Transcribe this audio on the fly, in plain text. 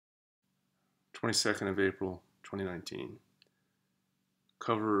22nd of April, 2019.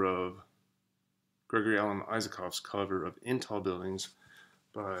 Cover of Gregory Isakov's cover of In Tall Buildings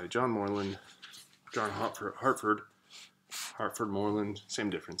by John Hartford, Moreland,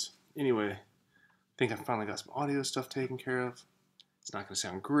 same difference. Anyway, I think I finally got some audio stuff taken care of. It's not going to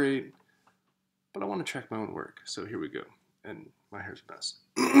sound great, but I want to track my own work, so here we go. And my hair's a mess.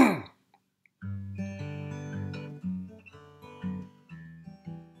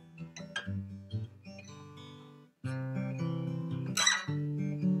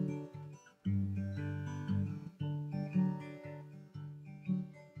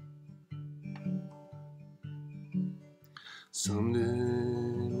 Someday,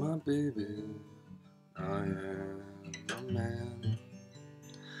 my baby, I am a man.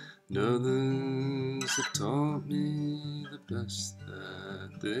 And others have taught me the best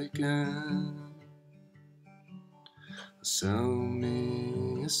that they can. Sell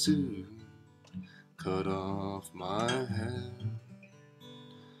me a suit, cut off my hair,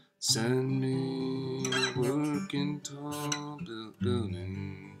 send me to work in tall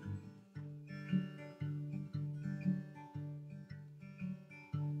buildings.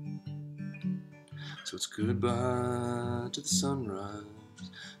 So it's goodbye to the sunrise,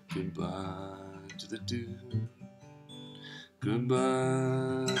 goodbye to the dew,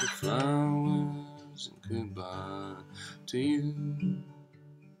 goodbye to flowers, and goodbye to you.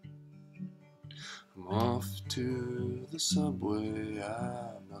 I'm off to the subway,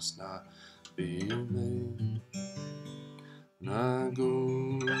 I must not be late. When I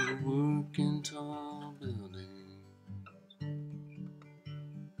go to work in tall buildings.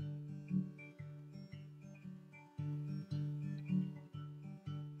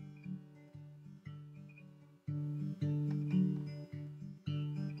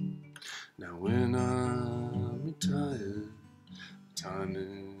 Now when I'm retired, time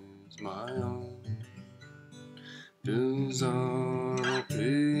is my own. Bills are all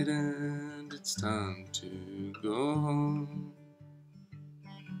paid and it's time to go home.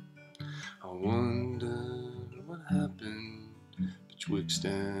 I wonder what happened betwixt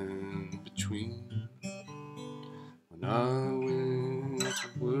and between when I went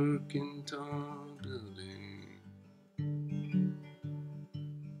to work in tall buildings.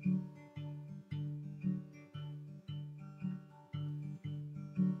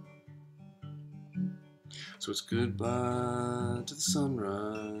 So it's goodbye to the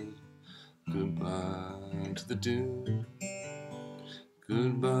sunrise, goodbye to the dew,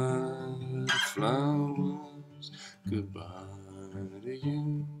 goodbye to flowers, goodbye to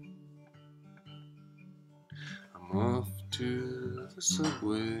you. I'm off to the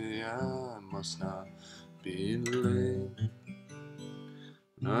subway, I must not be late.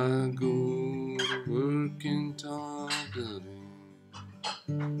 When I go to work in tall buildings.